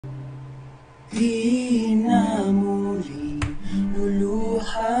Di na muli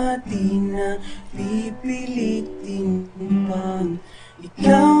luluhati na pipilitin pang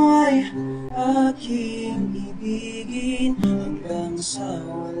ikaw ay aking ibigin hanggang sa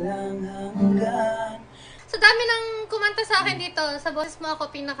walang hanggan. Sa dami ng kumanta sa akin dito, sa boses mo ako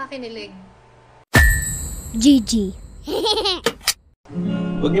pinakakinilig. GG.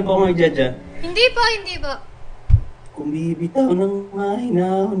 Huwag niyo po akong i-judge. Hindi po, hindi po. Kung bibitaw ng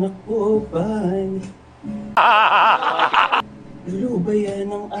mahinaw na kubay,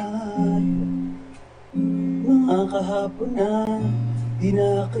 lulubayan ng ay mga kahapon na di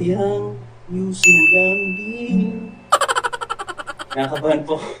na kayang yusin ang lambing. Nakakabahan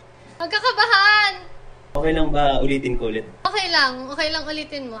po. Magkakabahan! Okay lang ba ulitin ko ulit? Okay lang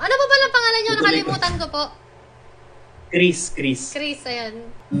ulitin mo. Ano pa ba lang pangalan nyo? Nakalimutan ko po. Chris. Chris,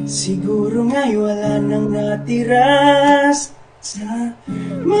 ayan. Siguro nga'y wala nang natira sa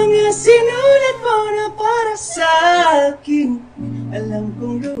mga sinulat mo na para sa akin. Alam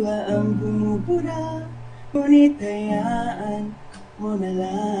kong luha ang bumubura, ngunit hayaan mo na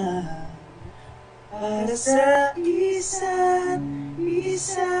lang para sa isa't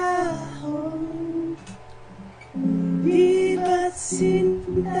isa. Di ba't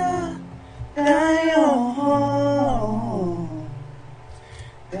sinta tayo?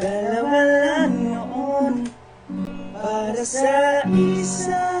 Dalawa lang noon para sa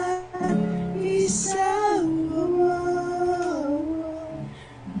isa't isa.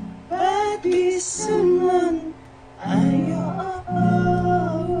 Ba't di suman ayaw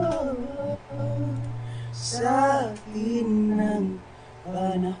sa akin ng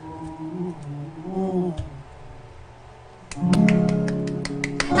panahon?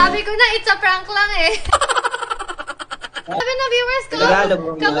 Sabi ko na, it's a prank lang eh. Sabi na viewers ko,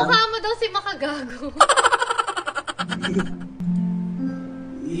 kamukha mo daw si Makagago.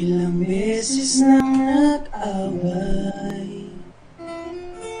 Ilang beses nang nag-away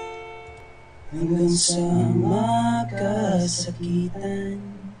hanggang sa makasakitan.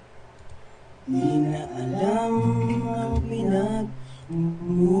 Di na alam ang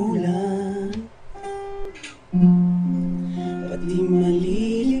pinagmumulan, pati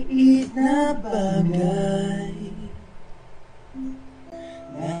maliliit na bagay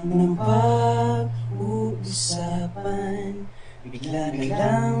ng pag-uusapan, bigla na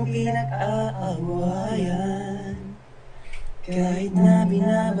lang pinag-aawayan. Kahit na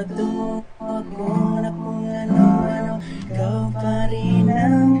binabato mo ako na kung ano-ano, ikaw pa rin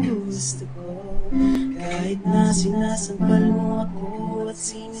ang gusto ko. Kahit na sinasampal mo ako at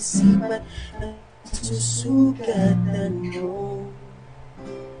sinisipat at susugatan mo,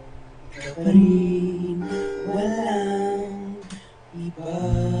 ikaw pa rin, walang iba.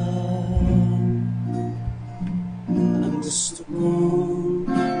 Ang gusto kong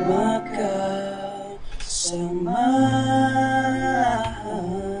makasama,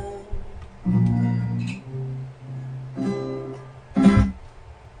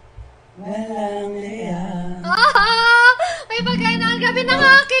 walang laya. May pagkain na ang gabi,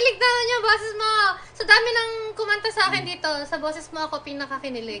 nakakakilig na yung boses mo. Sa dami ng kumanta sa akin dito, sa boses mo ako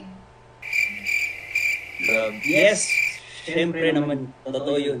pinakakinilig. Yes! Siyempre naman,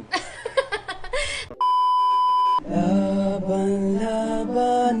 totoo yun.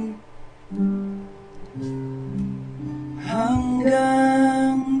 Laban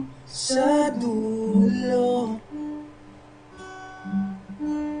hanggang sa dulo.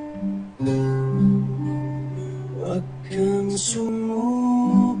 Huwag kang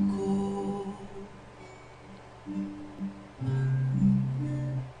sumuko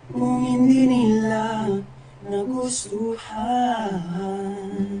kung hindi nila nagustuhan.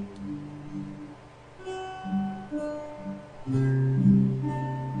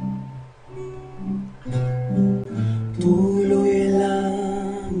 Tuloy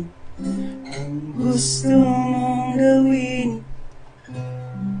lang ang gusto mong gawin,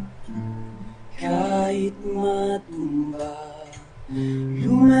 kahit matumba,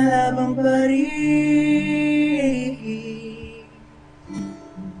 lumalabang pa rin.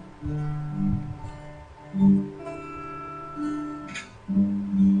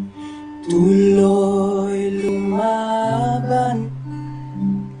 Tuloy lumaban,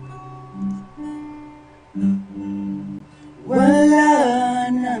 wala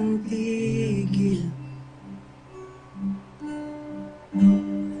nang tigil,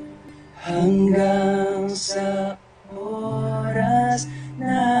 hanggang sa oras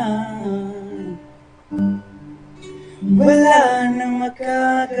na wala nang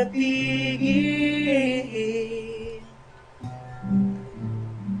makakapigil.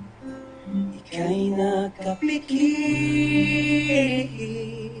 Ika'y nakapikil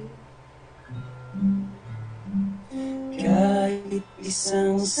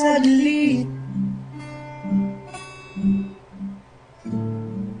isang saglit.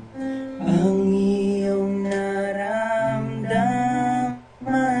 Ang iyong naramdaman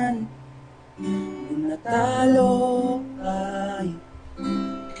nung natalo ay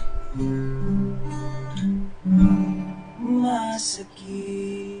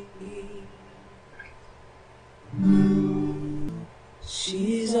masakit.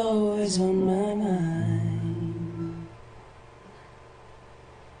 She's always on my mind.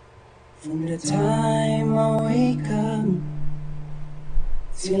 From the time I wake up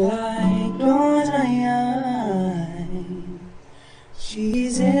till I close my eyes,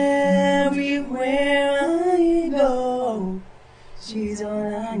 she's everywhere I go. She's all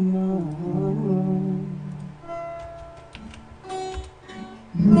I know.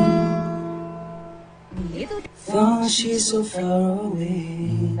 Though she's so far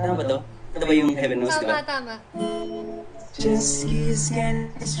away. Tama ba to? Ito ba yung Heaven Knows, diba? Tama. Just keeps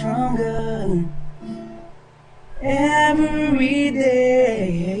getting stronger every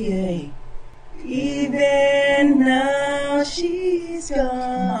day. Even now she's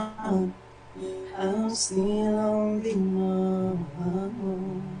gone, I'm still only one.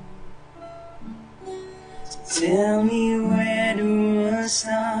 Tell me where do I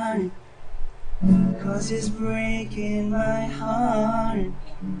start? 'Cause it's breaking my heart.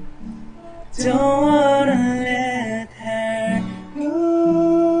 Don't wanna let her go.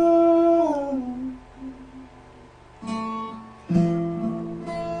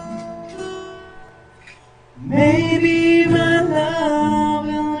 Maybe my love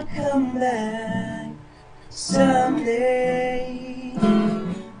will come back someday.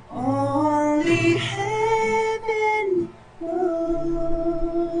 Only heaven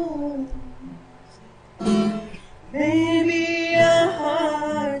knows. Maybe our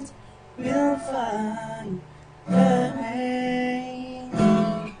hearts will find the way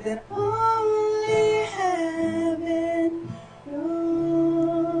that only heaven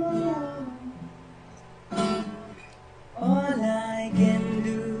knows. All I can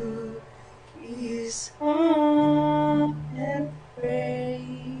do is hope and pray.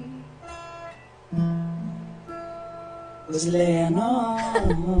 'Cause Leonor,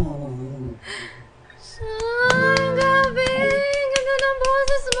 Ang gabi! Ganda ng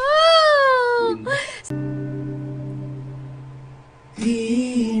boses mo!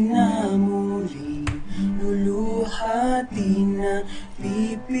 di na muli luluhati na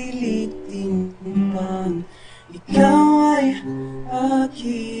pipilitin pang ikaw ay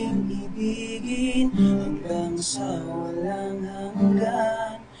aking ibigin hanggang sa walang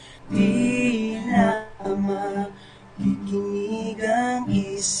hanggan. Di na makikinig ang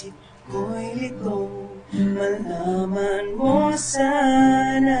isip ko'y litong malaman mo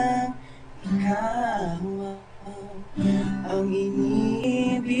sanang ikaw ang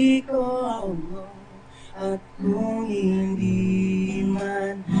iniibig ko. At kung hindi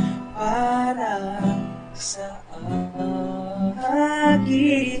man para sa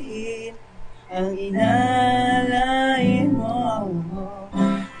akin ang inalain mo,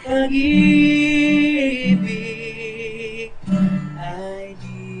 pag-ibig ay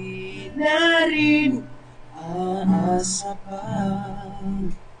di na rin aasa pa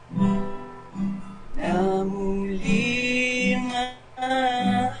na muling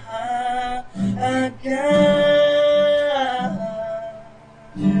mahalagaan.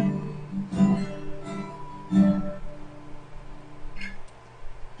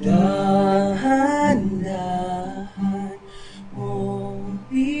 Dahan-dahan mong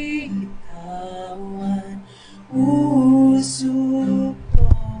bitawan puso ko,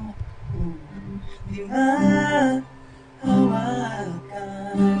 di mahawakan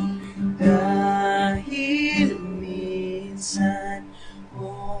dahil minsan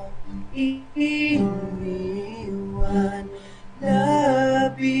mo iniwan,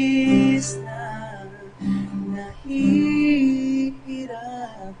 labis na nahihirapan.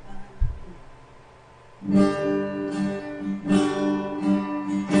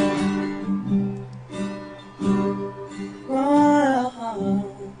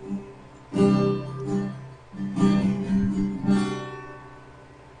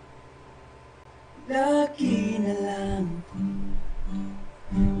 Lagi na lang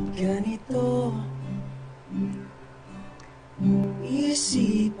ganito,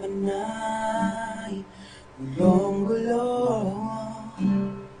 isipan ay gulong-gulo.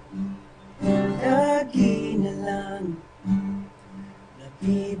 Lagi na lang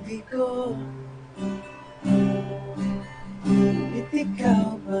nabibigo, at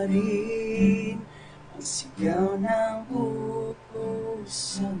ikaw pa rin ang sigaw ng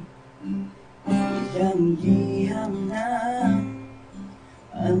puso. Ilang liham na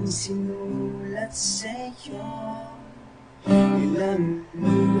ang sinulat sa'yo, ilang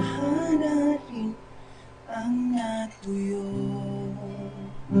luha na rin ang natuyo.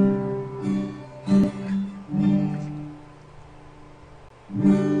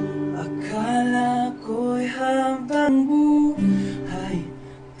 Akala ko'y habang buhay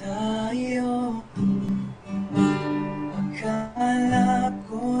tayo, akala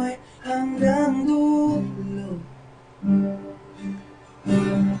ko'y hanggang dulo,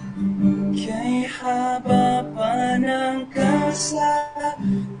 kay haba pa ng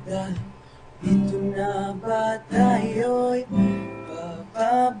kalsada, ito na ba tayo'y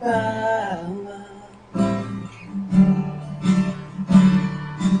bababa?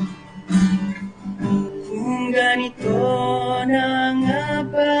 Kung ganito na nga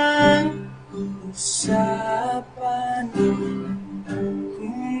bang usapan,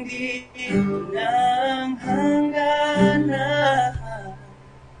 kung dito na ang hangganan,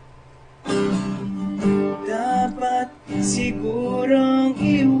 dapat sigurong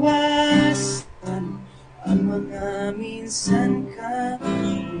iwasan ang mga minsan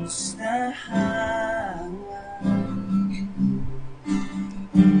kamustahan.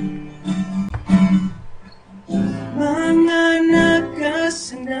 Mga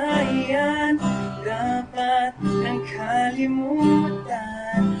nakasanayan dapat nang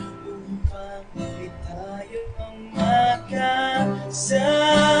kalimutan upang di tayong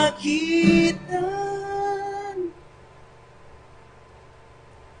magkasakitan.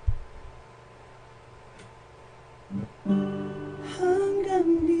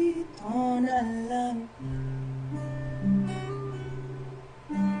 Hanggang dito na lang,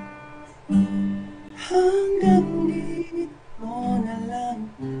 hanggang dito na lang.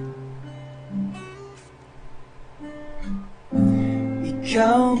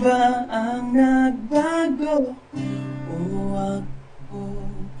 Ikaw ba ang nagbago? O ako?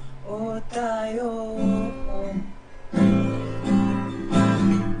 O tayo?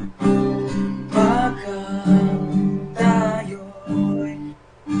 Baka tayo'y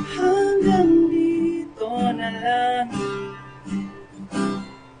hanggang dito na lang,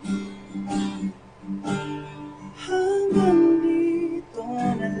 hanggang dito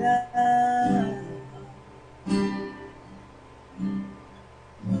na lang.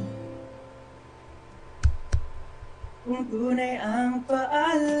 Kung tunay ang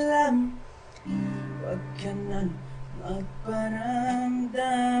paalam, huwag ka nang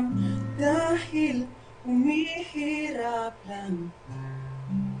magparamdam, dahil humihirap lang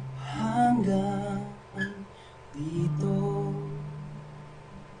hanggang dito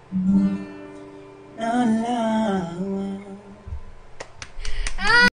na lang.